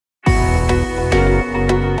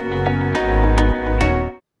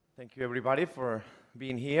Thank you, everybody, for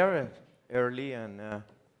being here early and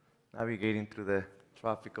navigating through the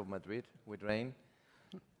traffic of Madrid with rain.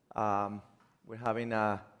 We're having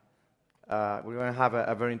we're going to have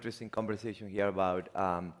a very interesting conversation here about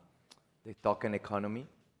the token economy,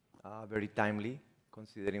 very timely,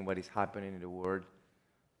 considering what is happening in the world,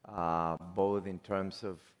 both in terms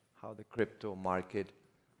of how the crypto market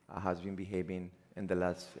has been behaving in the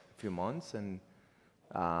last few months and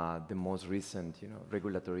the most recent,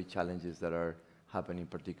 regulatory challenges that are happening,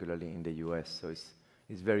 particularly in the U.S. So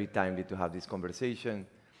it's very timely to have this conversation.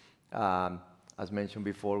 As mentioned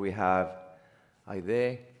before, we have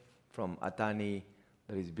Aide from Atani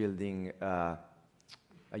that is building a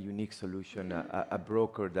unique solution, a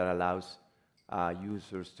broker that allows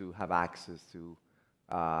users to have access to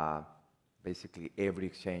basically every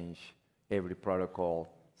exchange, every protocol,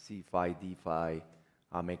 CeFi, DeFi,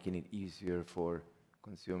 making it easier for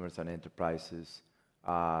consumers and enterprises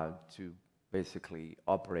to basically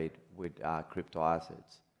operate with crypto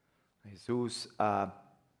assets. Jesus,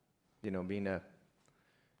 being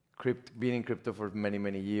in crypto for many,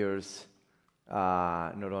 many years,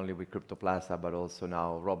 not only with Crypto Plaza, but also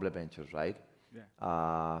now Roble Ventures, right?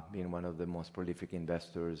 Yeah. Being one of the most prolific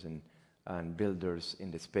investors and builders in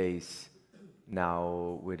the space,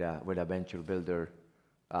 now with a venture builder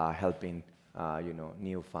helping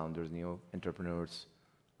new founders, new entrepreneurs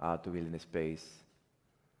to build in the space.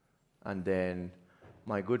 And then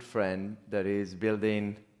my good friend that is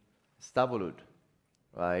building Stabolut,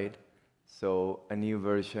 right? So a new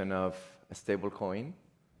version of a stable coin,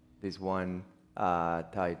 this one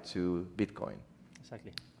tied to Bitcoin.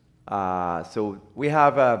 Exactly. So we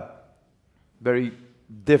have a very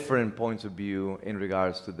different points of view in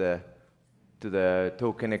regards to the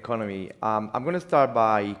token economy. I'm going to start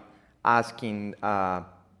by asking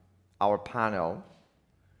our panel,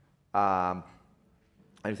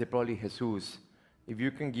 I say probably Jesus, if you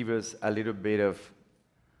can give us a little bit of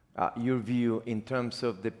your view in terms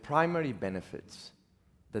of the primary benefits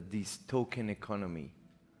that this token economy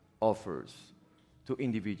offers to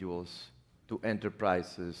individuals, to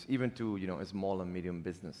enterprises, even to small and medium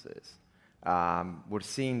businesses. We're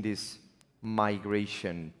seeing this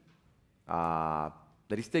migration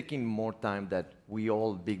that is taking more time than we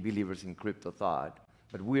all big believers in crypto thought,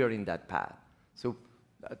 but we are in that path. So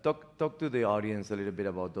talk to the audience a little bit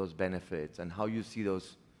about those benefits and how you see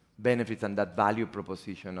those benefits and that value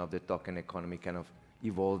proposition of the token economy kind of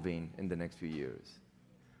evolving in the next few years.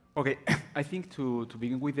 Okay, I think to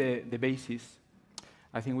begin with the basis,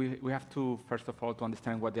 I think we have to, first of all, to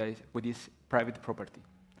understand what is private property.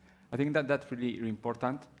 I think that that's really, really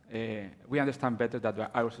important. We understand better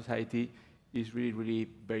that our society is really, really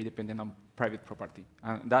very dependent on private property.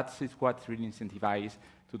 And that is what really incentivizes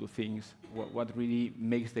to do things, what really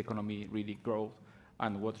makes the economy really grow,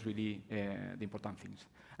 and what's really the important things.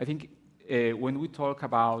 I think when we talk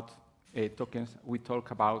about tokens, we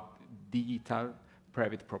talk about digital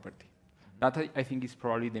private property. That, I think, is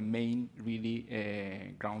probably the main really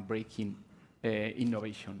groundbreaking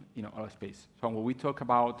innovation in our space. So when we talk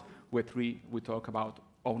about Web3, we talk about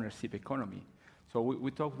ownership economy. So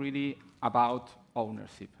we talk really about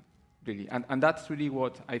ownership, really. And that's really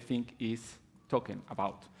what I think is token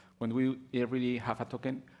about. When we really have a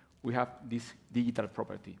token, we have this digital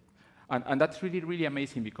property. And that's really, really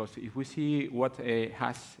amazing, because if we see what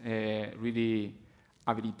has really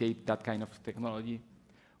habilitated that kind of technology,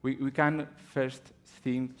 we can first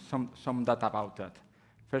think some data about that.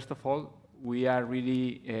 First of all, we are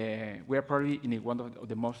probably in one of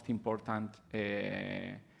the most important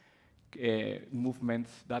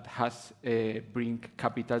movements that has bring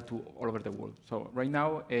capital to all over the world. So right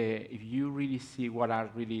now, if you really see what are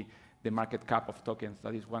really the market cap of tokens,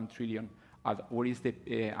 that is 1 trillion, what is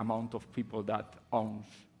the amount of people that owns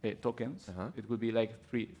tokens, it would be like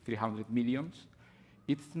 300 million.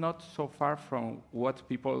 It's not so far from what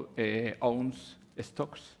people owns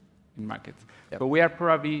stocks in markets. Yep. So we are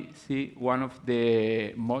probably see one of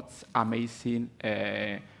the most amazing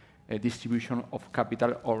distribution of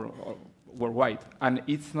capital or worldwide. And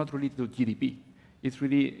it's not really to GDP. It's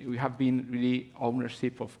really, we have been really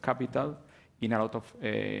ownership of capital in a lot of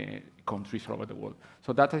countries all over the world.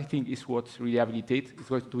 So that, I think, is what's really habilitate. It's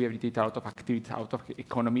going to rehabilitate a lot of activity out of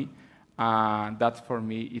economy. And that, for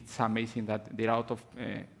me, it's amazing that there are a lot of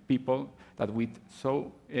people that with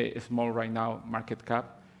so small right now market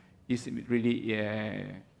cap is really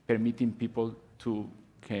permitting people to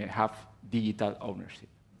have digital ownership.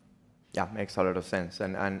 Yeah, makes a lot of sense.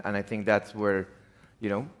 And I think that's where,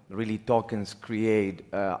 really tokens create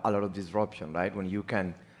a lot of disruption, right? When you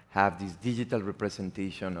can have this digital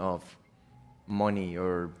representation of money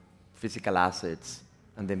or physical assets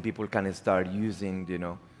and then people can start using,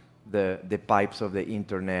 the pipes of the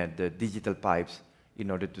internet, the digital pipes, in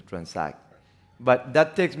order to transact. But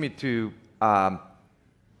that takes me to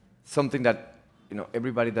something that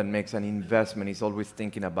everybody that makes an investment is always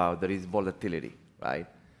thinking about. That is volatility, right?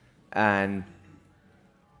 And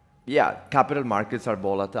yeah, capital markets are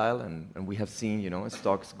volatile, and we have seen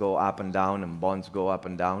stocks go up and down and bonds go up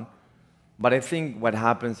and down. But I think what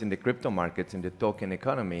happens in the crypto markets, in the token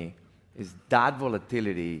economy, is that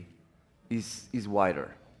volatility is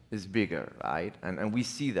wider, is bigger, right? And we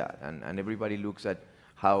see that, and everybody looks at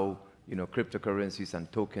how cryptocurrencies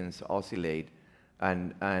and tokens oscillate,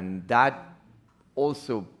 and that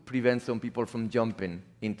also prevents some people from jumping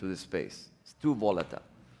into the space. It's too volatile.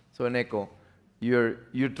 So Eneko,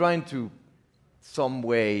 you're trying to some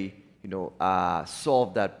way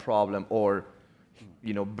solve that problem, or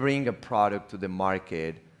bring a product to the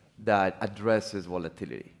market that addresses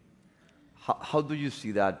volatility. How do you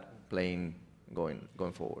see that playing going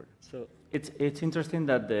forward? So it's interesting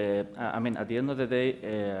that at the end of the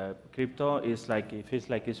day, crypto is like, it feels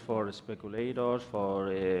like it's for speculators, for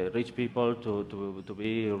rich people to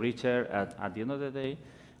be richer. At the end of the day,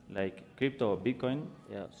 like crypto, Bitcoin,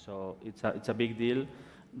 yeah. So it's a big deal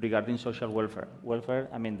regarding social welfare.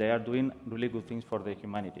 They are doing really good things for the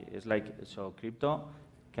humanity. It's like, so crypto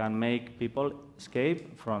can make people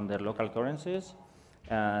escape from their local currencies,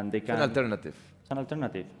 and they can. It's an alternative. It's an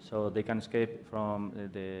alternative. So they can escape from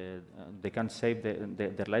they can save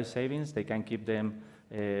their life savings. They can keep them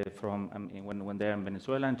from when they're in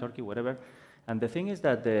Venezuela and Turkey, whatever. And the thing is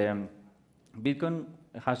that Bitcoin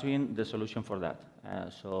has been the solution for that.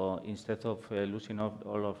 So instead of losing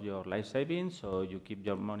all of your life savings, so you keep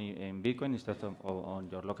your money in Bitcoin instead of on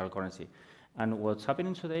your local currency. And what's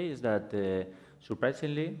happening today is that,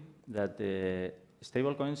 surprisingly, that the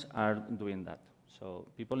stablecoins are doing that. So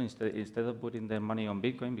people, instead of putting their money on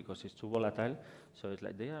Bitcoin because it's too volatile, so it's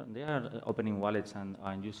like they are opening wallets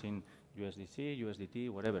and using USDC,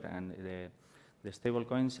 USDT, whatever. And the stable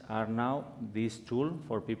coins are now this tool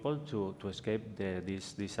for people to escape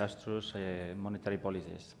these disastrous monetary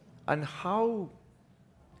policies. And how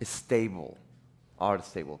stable are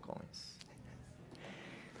stable coins?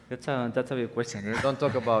 That's a big question. Don't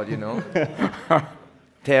talk about,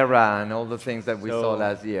 Terra and all the things that we saw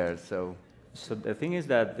last year. So the thing is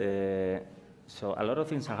that so a lot of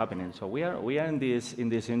things are happening. So we are in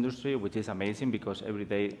this industry, which is amazing because every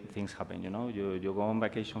day things happen. You go on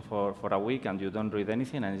vacation for a week and you don't read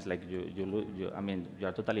anything, and it's like you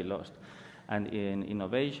are totally lost. And in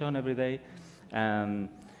innovation every day.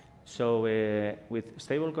 So with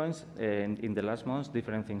stablecoins, in the last months,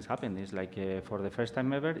 different things happened. It's like for the first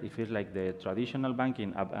time ever, it feels like the traditional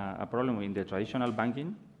banking, a problem in the traditional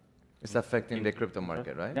banking. It's affecting the crypto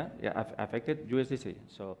market, right? Yeah, affected USDC.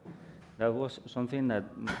 So that was something that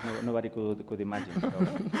nobody could imagine.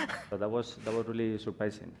 So that was really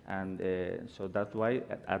surprising, and so that's why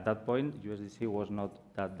at that point USDC was not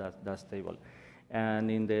that stable. And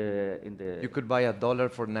in the you could buy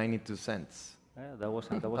 $1 for 92 cents. Yeah, that was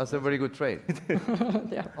That's a very good trade.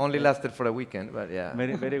 Yeah. Only lasted for a weekend, but yeah.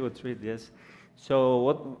 Very good trade, yes. So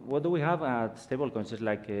what do we have at stablecoins? It's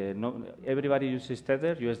like everybody uses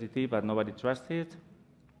Tether, USDT, but nobody trusts it.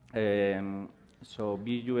 So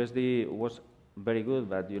BUSD was very good,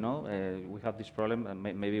 but we have this problem, and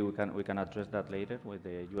maybe we can address that later with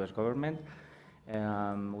the U.S. government.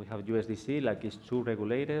 We have USDC, like it's too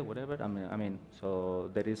regulated, whatever. So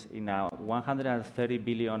there is in a 130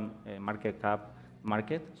 billion market cap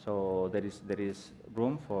market. So there is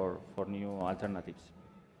room for new alternatives.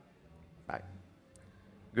 Right.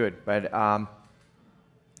 Good, but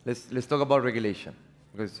let's talk about regulation,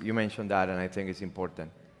 because you mentioned that, and I think it's important.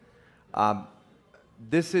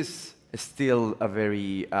 This is still a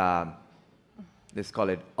very, let's call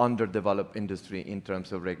it, underdeveloped industry in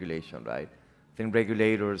terms of regulation, right? I think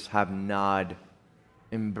regulators have not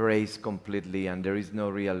embraced completely, and there is no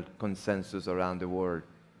real consensus around the world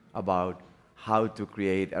about how to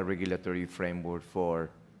create a regulatory framework for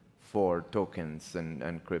tokens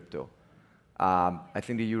and crypto. I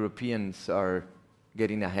think the Europeans are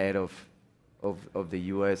getting ahead of the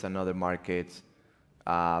US and other markets,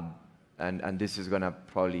 and this is going to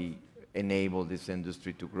probably enable this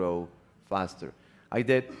industry to grow faster.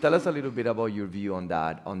 Tell us a little bit about your view on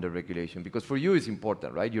that, on the regulation, because for you it's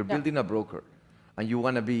important, right? You're building a broker, and you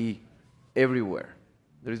want to be everywhere.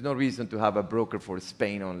 There is no reason to have a broker for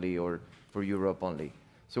Spain only or for Europe only.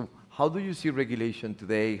 So how do you see regulation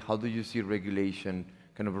today? How do you see regulation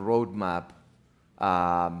kind of a roadmap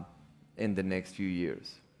in the next few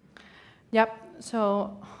years? Yep.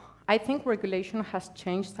 So I think regulation has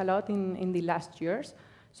changed a lot in the last years.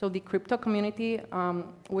 So the crypto community,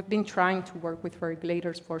 we've been trying to work with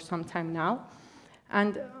regulators for some time now.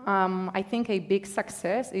 And I think a big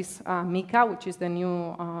success is MiCA, which is the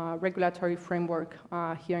new regulatory framework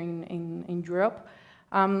here in Europe.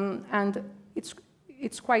 And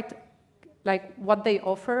it's quite like what they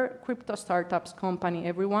offer crypto startups, company,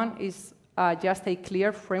 everyone, is just a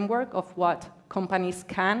clear framework of what companies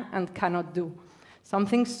can and cannot do.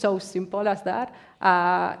 Something so simple as that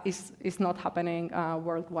is not happening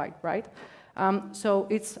worldwide, right? So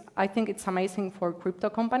I think it's amazing for crypto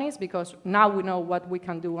companies because now we know what we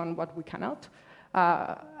can do and what we cannot.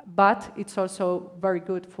 But it's also very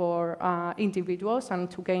good for individuals and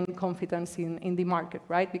to gain confidence in the market,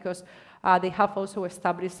 right? Because they have also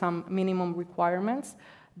established some minimum requirements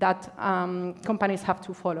that companies have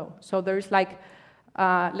to follow. So there's like,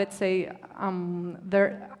 let's say,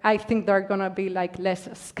 I think there are going to be like less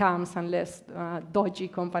scams and less dodgy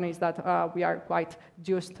companies that we are quite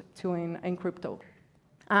used to in crypto.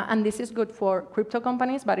 And this is good for crypto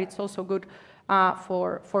companies, but it's also good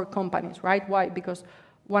for companies, right? Why? Because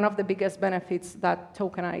one of the biggest benefits that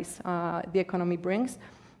tokenize the economy brings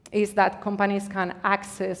is that companies can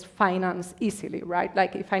access finance easily, right?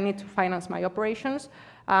 Like if I need to finance my operations,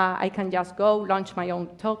 I can just go launch my own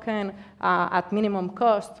token at minimum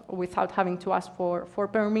cost without having to ask for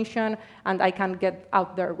permission, and I can get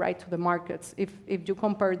out there right to the markets. If you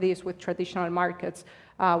compare this with traditional markets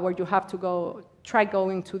where you have to try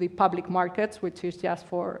going to the public markets, which is just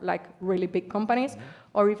for like really big companies,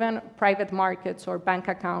 or even private markets or bank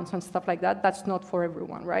accounts and stuff like that, that's not for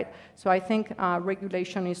everyone, right? So I think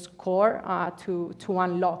regulation is core to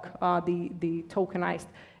unlock the tokenized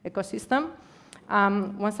ecosystem.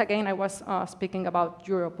 Once again, I was speaking about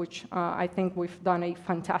Europe, which I think we've done a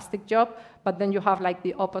fantastic job, but then you have like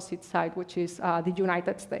the opposite side, which is the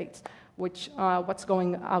United States, which what's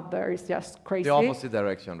going out there is just crazy. The opposite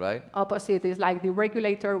direction, right? Opposite is like the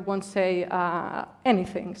regulator won't say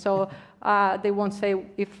anything. So they won't say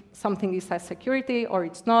if something is a security or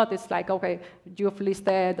it's not. It's like, okay, you've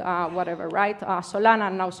listed whatever, right?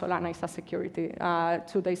 Solana, now Solana is a security.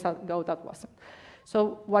 2 days ago, that wasn't.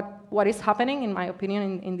 So what is happening, in my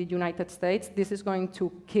opinion, in the United States, this is going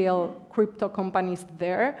to kill crypto companies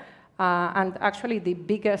there. And actually the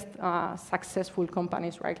biggest successful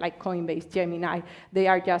companies, right, like Coinbase, Gemini, they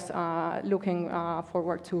are just looking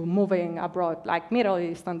forward to moving abroad, like Middle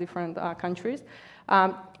East and different countries.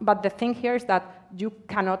 But the thing here is that you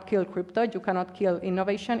cannot kill crypto, you cannot kill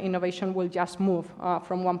innovation. Innovation will just move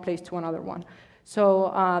from one place to another one.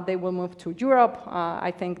 So they will move to Europe.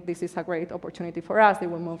 I think this is a great opportunity for us. They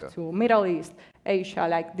will move to Middle East, Asia,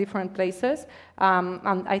 like different places.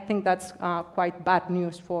 And I think that's quite bad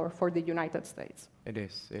news for the United States. It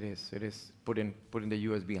is putting the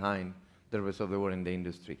US behind the rest of the world in the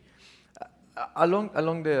industry.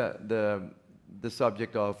 Along the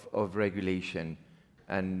subject of regulation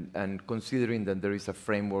and considering that there is a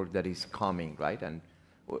framework that is coming, right? And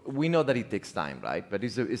we know that it takes time, right? But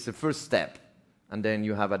it's the first step. And then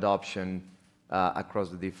you have adoption across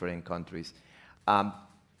the different countries.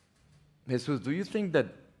 Jesus, do you think that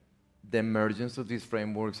the emergence of these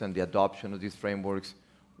frameworks and the adoption of these frameworks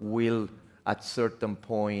will, at certain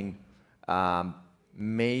point,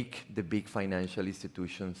 make the big financial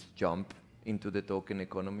institutions jump into the token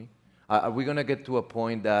economy? Are we going to get to a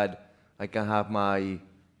point that I can have my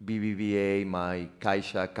BBVA, my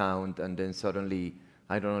Caixa account, and then suddenly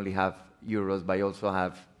I don't only have euros, but I also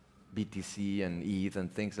have BTC and ETH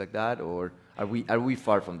and things like that, or are we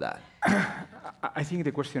far from that? I think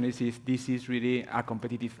the question is if this is really a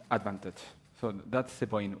competitive advantage. So that's the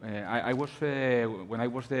point. I was when I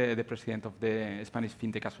was the president of the Spanish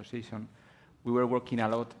FinTech Association, we were working a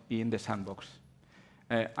lot in the Sandbox.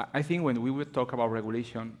 I think when we would talk about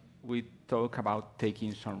regulation, we talk about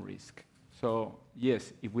taking some risk. So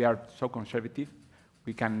yes, if we are so conservative,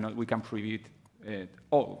 we can prohibit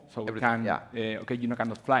all. So we can, okay, you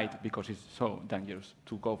cannot fly it because it's so dangerous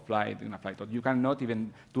to go fly in a flight. Or you cannot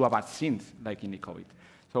even do a vaccine like in the COVID.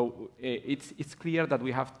 So it's clear that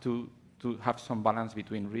we have to have some balance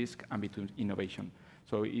between risk and between innovation.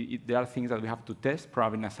 So there are things that we have to test,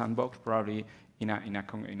 probably in a sandbox, probably in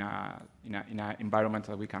an environment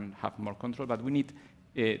that we can have more control. But we need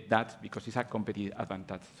that because it's a competitive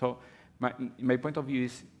advantage. So my point of view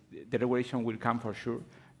is the regulation will come for sure.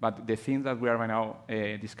 But the thing that we are right now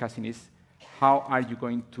discussing is how are you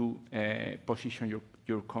going to position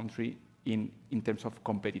your country in terms of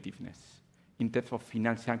competitiveness, in terms of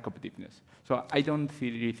financial competitiveness. So I don't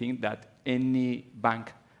really think that any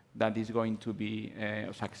bank that is going to be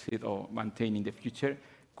succeed or maintain in the future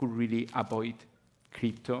could really avoid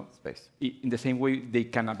crypto space. In the same way they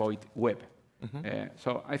can avoid web.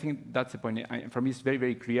 So I think that's the point. For me, it's very,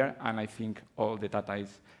 very clear, and I think all the data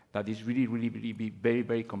is that is really, really, really be very,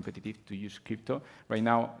 very competitive to use crypto. Right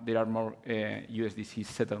now, there are more USDC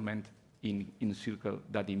settlement in Circle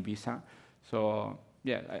than in Visa. So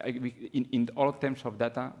yeah, in all terms of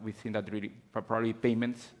data, we think that really probably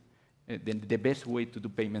payments, the best way to do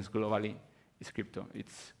payments globally is crypto.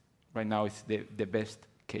 Right now, it's the best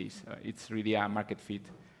case. It's really a market fit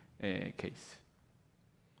case.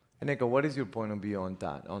 Eneko, what is your point of view on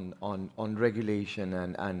that, on regulation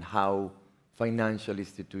and how financial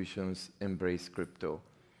institutions embrace crypto?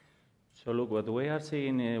 So look, what we are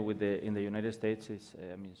seeing in the United States is,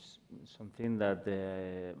 something that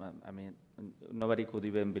nobody could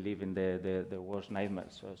even believe in the worst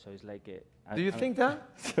nightmares. So it's like. Do you think that?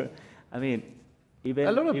 I mean, even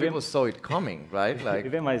a lot of people saw it coming, right? Like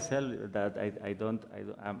even myself, that I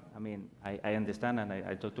understand, and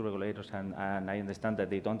I talk to regulators, and I understand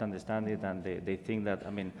that they don't understand it, and they think that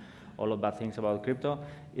all of bad things about crypto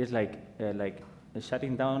is like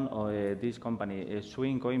shutting down this company,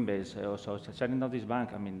 suing Coinbase, also shutting down this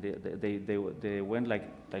bank. I mean, they went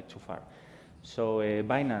like too far. So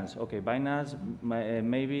Binance, okay, Binance,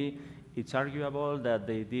 maybe it's arguable that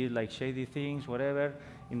they did like shady things, whatever,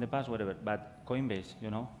 in the past, whatever. But Coinbase,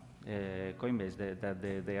 Coinbase,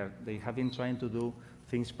 they have been trying to do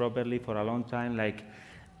things properly for a long time, like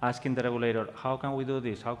asking the regulator, how can we do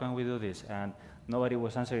this? How can we do this? And nobody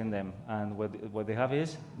was answering them. And what they have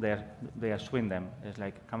is they are suing them. It's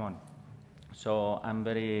like, come on. So I'm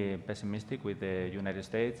very pessimistic with the United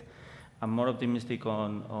States. I'm more optimistic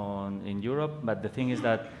in Europe. But the thing is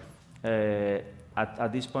that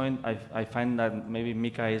at this point, I find that maybe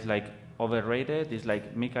MiCA is like overrated. It's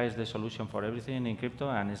like MiCA is the solution for everything in crypto,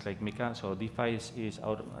 and it's like MiCA. So DeFi is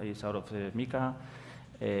out of MiCA.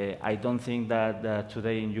 I don't think that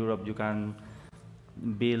today in Europe you can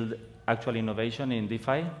build actual innovation in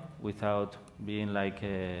DeFi without being like,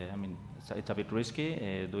 it's a bit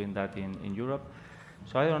risky doing that in Europe.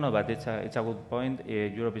 So I don't know, but it's a good point.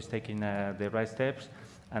 Europe is taking the right steps,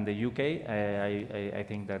 and the UK, I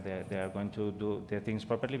think that they are going to do their things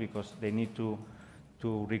properly because they need to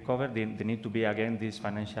recover. They need to be again this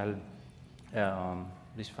financial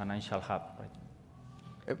hub, right?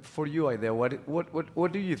 For you, Aidea,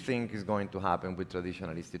 what do you think is going to happen with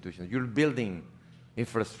traditional institutions? You're building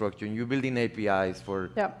infrastructure, and you're building APIs for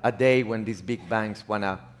a day when these big banks want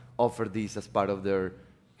to offer this as part of their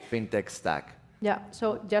fintech stack. Yeah,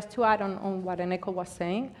 so just to add on what Eneko was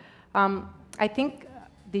saying, I think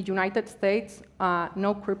the United States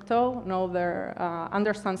know crypto,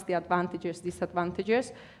 understands the advantages,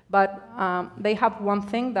 disadvantages, but they have one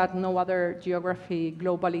thing that no other geography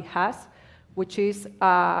globally has, which is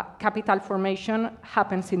capital formation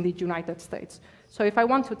happens in the United States. So if I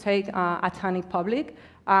want to take Atani public,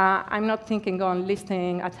 I'm not thinking on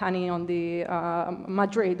listing Atani on the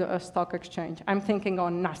Madrid Stock Exchange. I'm thinking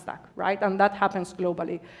on NASDAQ, right? And that happens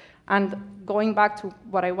globally. And going back to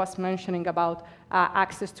what I was mentioning about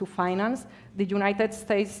access to finance, the United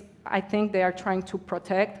States, I think they are trying to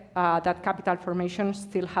protect that capital formation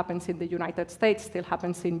still happens in the United States, still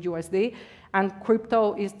happens in USD, and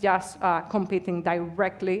crypto is just competing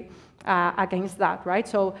directly against that, right?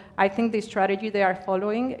 So I think the strategy they are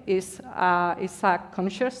following is a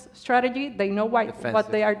conscious strategy. They know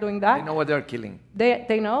what they are doing that. They know what they're killing.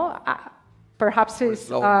 They know. Perhaps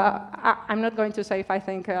it's, I'm not going to say if I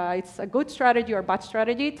think it's a good strategy or bad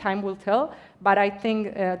strategy, time will tell, but I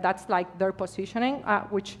think that's like their positioning,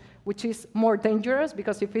 which is more dangerous,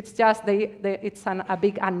 because if it's just it's a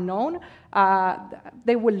big unknown,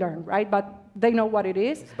 they will learn, right? But they know what it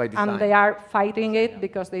is, and they are fighting it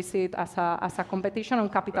because they see it as a competition on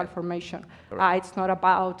capital formation. It's not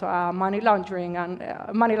about money laundering, and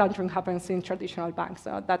money laundering happens in traditional banks.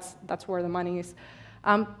 That's where the money is.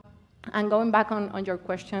 And going back on your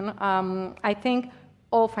question, I think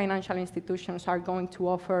all financial institutions are going to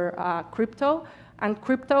offer crypto. And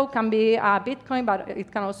crypto can be Bitcoin, but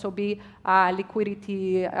it can also be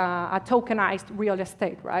liquidity, a tokenized real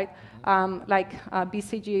estate, right? Like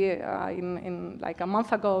BCG, in like a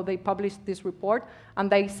month ago, they published this report,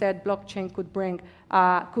 and they said blockchain could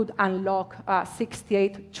unlock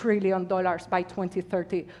 $68 trillion by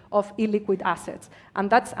 2030 of illiquid assets. And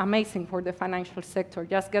that's amazing for the financial sector.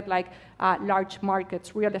 Just get like large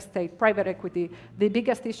markets, real estate, private equity. The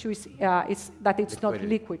biggest issue is that it's not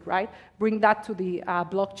liquid, right? Bring that to the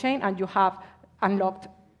blockchain, and you have unlocked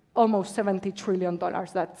almost $70 trillion.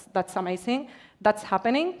 That's amazing. That's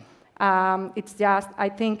happening. It's just, I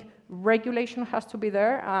think, regulation has to be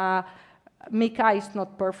there. MiCA is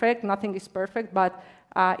not perfect. Nothing is perfect. But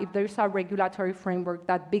if there is a regulatory framework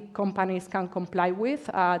that big companies can comply with,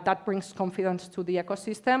 that brings confidence to the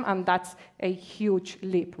ecosystem, and that's a huge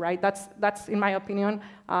leap, right? That's in my opinion,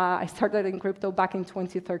 I started in crypto back in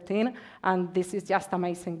 2013, and this is just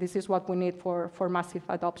amazing. This is what we need for massive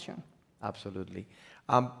adoption. Absolutely.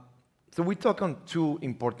 So we talk on two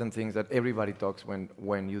important things that everybody talks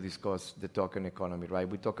when you discuss the token economy, right?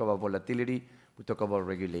 We talk about volatility, we talk about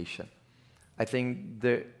regulation. I think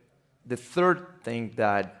the third thing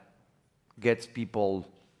that gets people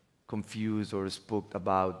confused or spooked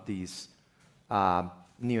about this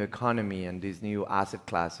new economy and these new asset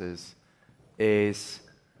classes is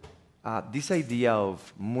this idea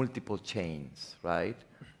of multiple chains, right?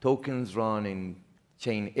 Tokens run in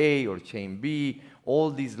chain A or chain B, all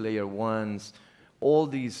these layer ones, all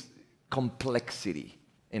these complexity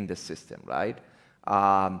in the system, right?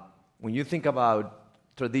 When you think about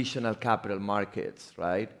traditional capital markets,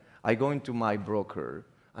 right? I go into my broker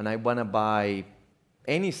and I want to buy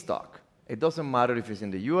any stock. It doesn't matter if it's in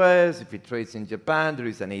the US, if it trades in Japan, there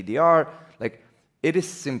is an ADR. Like, it is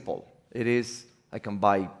simple. It is, I can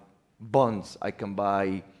buy bonds, I can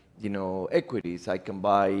buy, equities, I can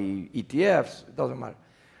buy ETFs, it doesn't matter.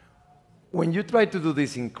 When you try to do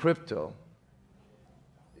this in crypto,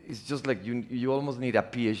 it's just like you almost need a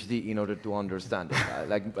PhD in order to understand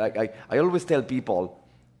it. I always tell people,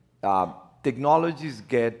 technologies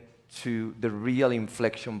get to the real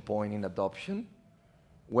inflection point in adoption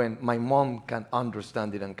when my mom can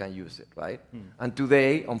understand it and can use it, right? And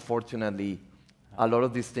today, unfortunately, a lot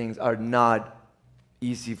of these things are not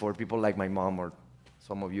easy for people like my mom or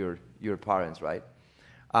some of your parents, right?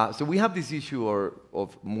 So we have this issue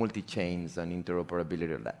of multi-chains and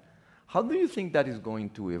interoperability of that. How do you think that is going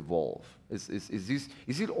to evolve? Is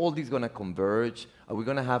it all these going to converge? Are we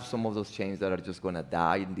going to have some of those chains that are just going to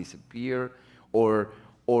die and disappear? Or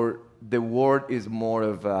the world is more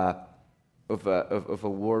of a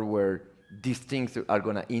world where these things are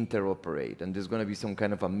going to interoperate and there's going to be some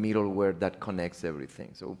kind of a middleware that connects everything?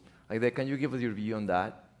 So, can you give us your view on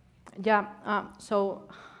that? Yeah, so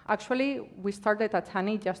actually we started at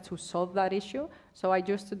Honey just to solve that issue. So I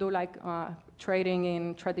used to do trading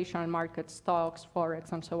in traditional markets, stocks,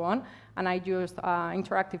 Forex, and so on. And I used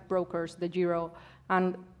interactive brokers, the Giro,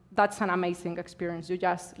 and that's an amazing experience. You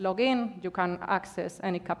just log in, you can access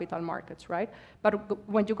any capital markets, right? But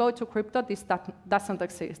when you go to crypto, this doesn't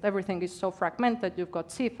exist. Everything is so fragmented. You've got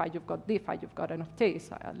CeFi, you've got DeFi, you've got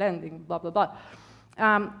NFTs, lending, blah, blah, blah.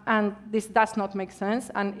 And this does not make sense.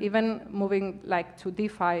 And even moving to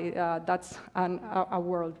DeFi, that's a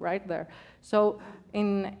world right there. So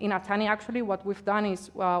in Atani, actually, what we've done is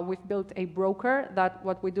we've built a broker that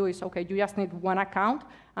what we do is, okay, you just need one account.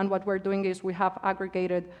 And what we're doing is we have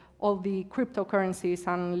aggregated all the cryptocurrencies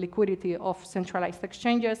and liquidity of centralized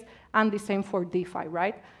exchanges, and the same for DeFi,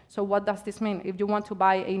 right? So what does this mean? If you want to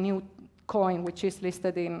buy a new coin, which is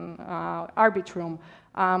listed in Arbitrum,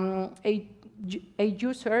 a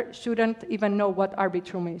user shouldn't even know what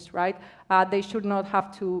Arbitrum is, right? They should not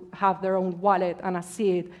have to have their own wallet and a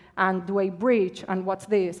seed and do a breach and what's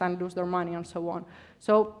this and lose their money and so on.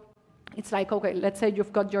 So it's like, okay, let's say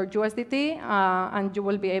you've got your USDT and you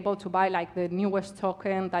will be able to buy the newest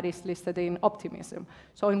token that is listed in Optimism.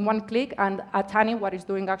 So in one click, and Atani, what it's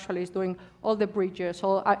doing actually is doing all the bridges,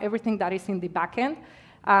 everything that is in the backend.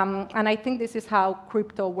 And I think this is how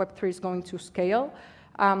crypto Web3 is going to scale.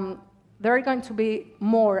 There are going to be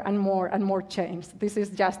more and more and more chains. This is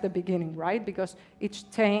just the beginning, right? Because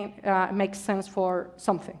each chain makes sense for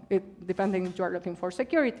something, depending if you are looking for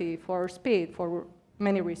security, for speed, for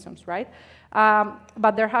many reasons, right?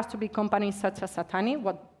 But there has to be companies such as Atani.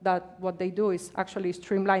 What they do is actually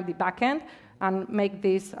streamline the backend and make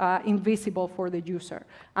this invisible for the user.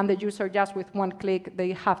 And the user, just with one click,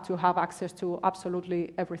 they have to have access to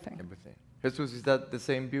absolutely everything. Everything. Jesus, is that the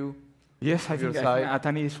same view? Yes, I think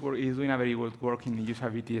Atani is doing a very good work in the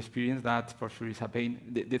usability experience. That for sure is a pain.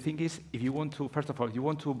 The thing is, if you want to, first of all, you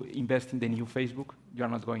want to invest in the new Facebook, you are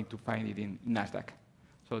not going to find it in NASDAQ.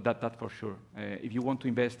 So that for sure. If you want to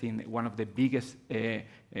invest in one of the biggest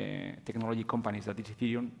technology companies, that is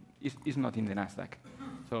Ethereum, is not in the NASDAQ.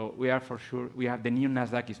 So we are for sure, we have the new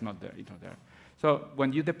NASDAQ is not there. It's not there. So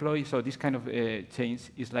when you deploy, so this kind of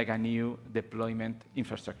change is like a new deployment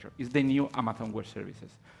infrastructure. It's the new Amazon Web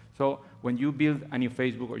Services. So when you build a new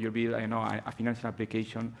Facebook or you build, a financial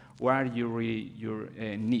application, what are your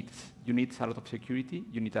needs? You need a lot of security.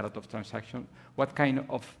 You need a lot of transaction. What kind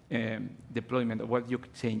of deployment, what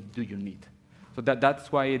chain do you need? So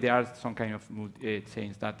that's why there are some kind of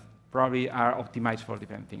chains that probably are optimized for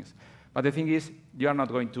different things. But the thing is, you are not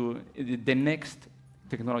going to, the next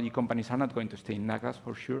technology companies are not going to stay in NACAS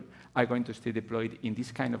for sure, are going to stay deployed in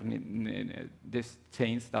this kind of these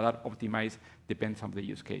chains that are optimized depends on the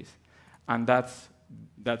use case. And that's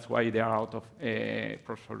why they are out of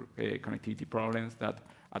connectivity problems that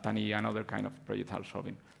Atani and other kind of projects are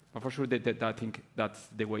solving. But for sure, I think that's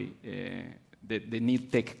the way the new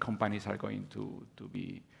tech companies are going to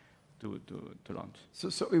launch.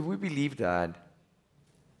 So if we believe that,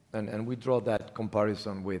 and we draw that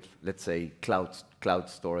comparison with, let's say, cloud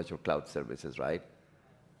storage or cloud services, right?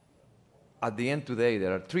 At the end today,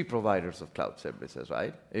 there are 3 providers of cloud services,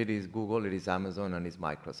 right? It is Google, it is Amazon, and it's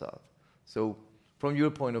Microsoft. So from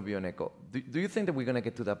your point of view, Neko, do you think that we're going to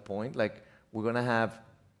get to that point? Like, we're going to have,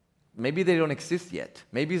 maybe they don't exist yet.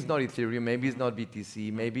 Maybe it's not Ethereum, maybe it's not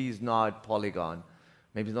BTC, maybe it's not Polygon,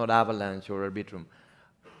 maybe it's not Avalanche or Arbitrum.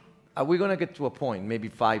 Are we going to get to a point, maybe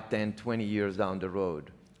 5, 10, 20 years down the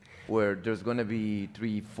road, where there's going to be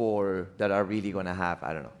 3, 4 that are really going to have,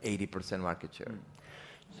 I don't know, 80% market share?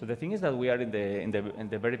 So the thing is that we are in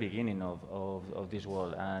the very beginning of this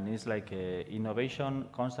world, and it's like innovation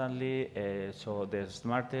constantly. So the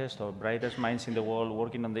smartest or brightest minds in the world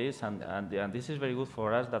working on this, and this is very good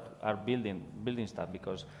for us that are building stuff,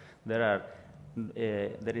 because there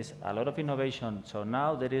is a lot of innovation. So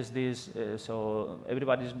now there is this. So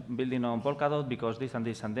everybody's building on Polkadot because this,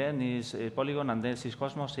 and then is Polygon, and then is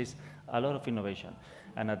Cosmos. Is a lot of innovation.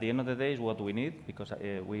 And at the end of the day, is what we need, because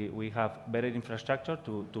we have better infrastructure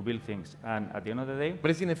to build things. And at the end of the day,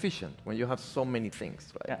 but it's inefficient when you have so many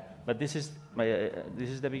things, right? Yeah, but this is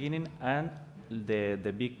the beginning, and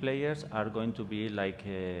the big players are going to be like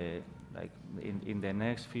in the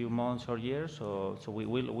next few months or years. So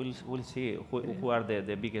we'll see who are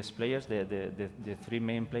the biggest players, the 3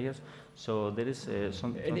 main players. So there is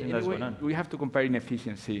something that's going on. We have to compare in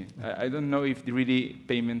efficiency. I don't know if really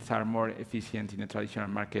payments are more efficient in a traditional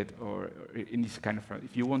market or in this kind of.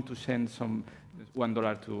 If you want to send some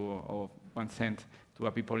 $1 or 1 cent to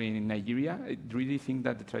a people in Nigeria, I really think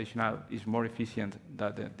that the traditional is more efficient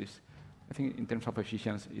than this. I think in terms of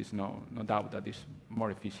efficiency, is no doubt that it's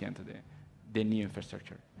more efficient, the new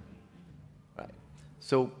infrastructure. Right.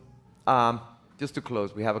 So just to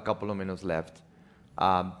close, we have a couple of minutes left.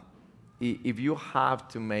 If you have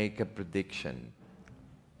to make a prediction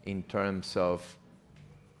in terms of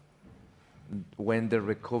when the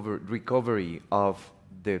recovery of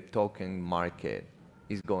the token market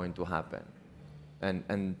is going to happen,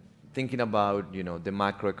 and thinking about the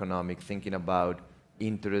macroeconomic, thinking about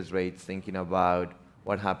interest rates, thinking about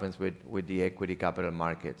what happens with the equity capital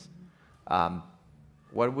markets,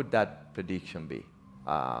 what would that prediction be?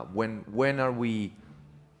 When are we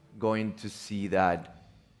going to see that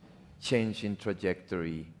change in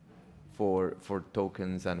trajectory for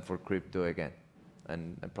tokens and for crypto again?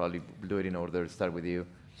 And probably do it in order, start with you.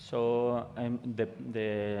 So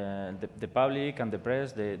the public and the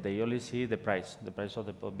press, they only see the price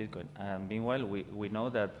of Bitcoin. And meanwhile, we know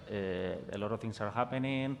that a lot of things are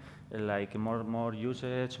happening, like more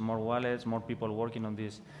usage, more wallets, more people working on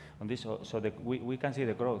this. So we can see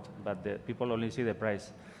the growth, but the people only see the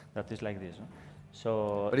price. That is like this. No?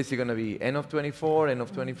 So. But is it going to be end of 24, end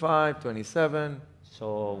of 25, 27?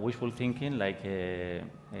 So wishful thinking, like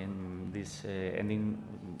in this ending,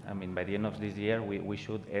 I mean, by the end of this year, we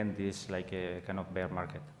should end this like a kind of bear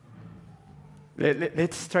market.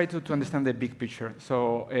 Let's try to understand the big picture.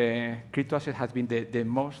 So crypto asset has been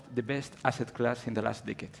the best asset class in the last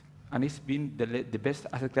decade. And it's been the best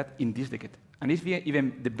asset class in this decade. And it's been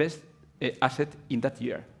even the best asset in that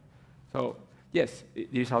year. So yes,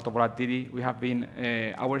 there is a lot of volatility. We have been,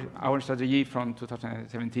 our strategy from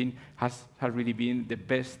 2017 has really been the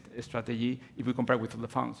best strategy if we compare with all the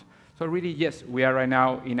funds. So really, yes, we are right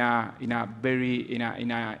now in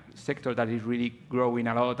a sector that is really growing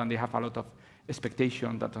a lot, and they have a lot of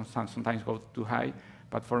expectation that sometimes go too high.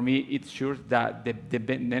 But for me, it's sure that the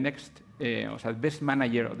next, the best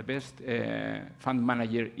manager or the best fund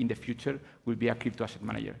manager in the future will be a crypto asset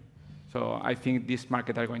manager. So I think this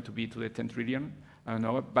market are going to be to the 10 trillion. I don't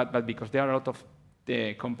know, but because there are a lot of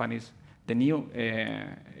companies, the new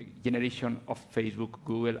generation of Facebook,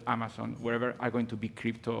 Google, Amazon, wherever, are going to be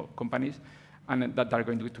crypto companies, and that are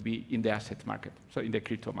going to be in the asset market, so in the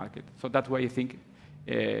crypto market. So that's why I think,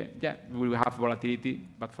 yeah, we will have volatility,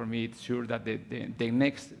 but for me, it's sure that the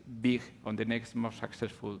next big, or the next most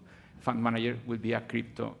successful fund manager will be a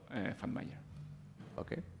crypto fund manager.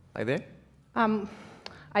 Okay, Aide?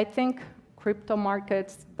 I think crypto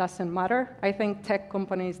markets doesn't matter. I think tech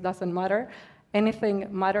companies doesn't matter. Anything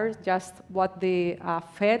matters just what the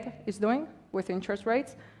Fed is doing with interest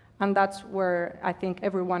rates, and that's where I think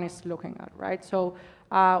everyone is looking at, right? So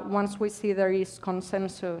once we see there is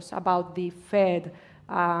consensus about the Fed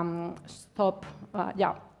stop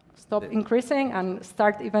increasing and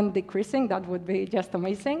start even decreasing. That would be just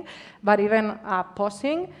amazing. But even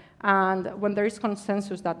pausing, and when there is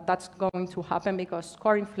consensus that that's going to happen, because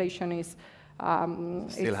core inflation is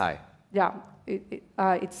Still high. Yeah,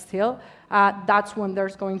 it's still. That's when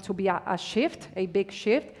there's going to be a shift, a big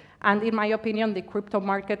shift. And in my opinion, the crypto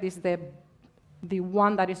market is the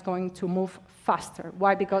one that is going to move faster.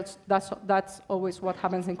 Why? Because that's always what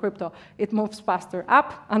happens in crypto. It moves faster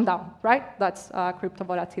up and down, right? That's crypto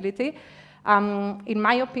volatility. In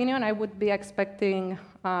my opinion, I would be expecting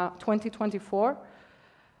 2024.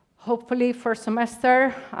 Hopefully first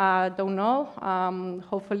semester, don't know.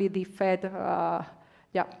 Hopefully the Fed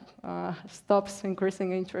stops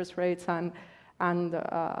increasing interest rates and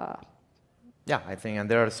yeah, I think, and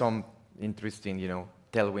there are some interesting,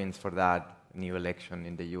 tailwinds for that new election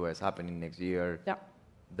in the U.S. happening next year. Yeah.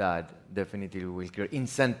 That definitely will create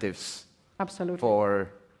incentives. Absolutely.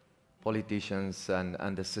 For politicians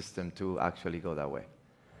and the system to actually go that way.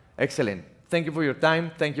 Excellent. Thank you for your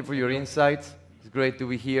time. Thank you for your insights. It's great to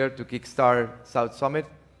be here to kickstart South Summit.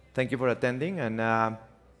 Thank you for attending, and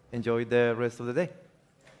enjoy the rest of the day.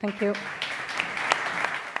 Thank you.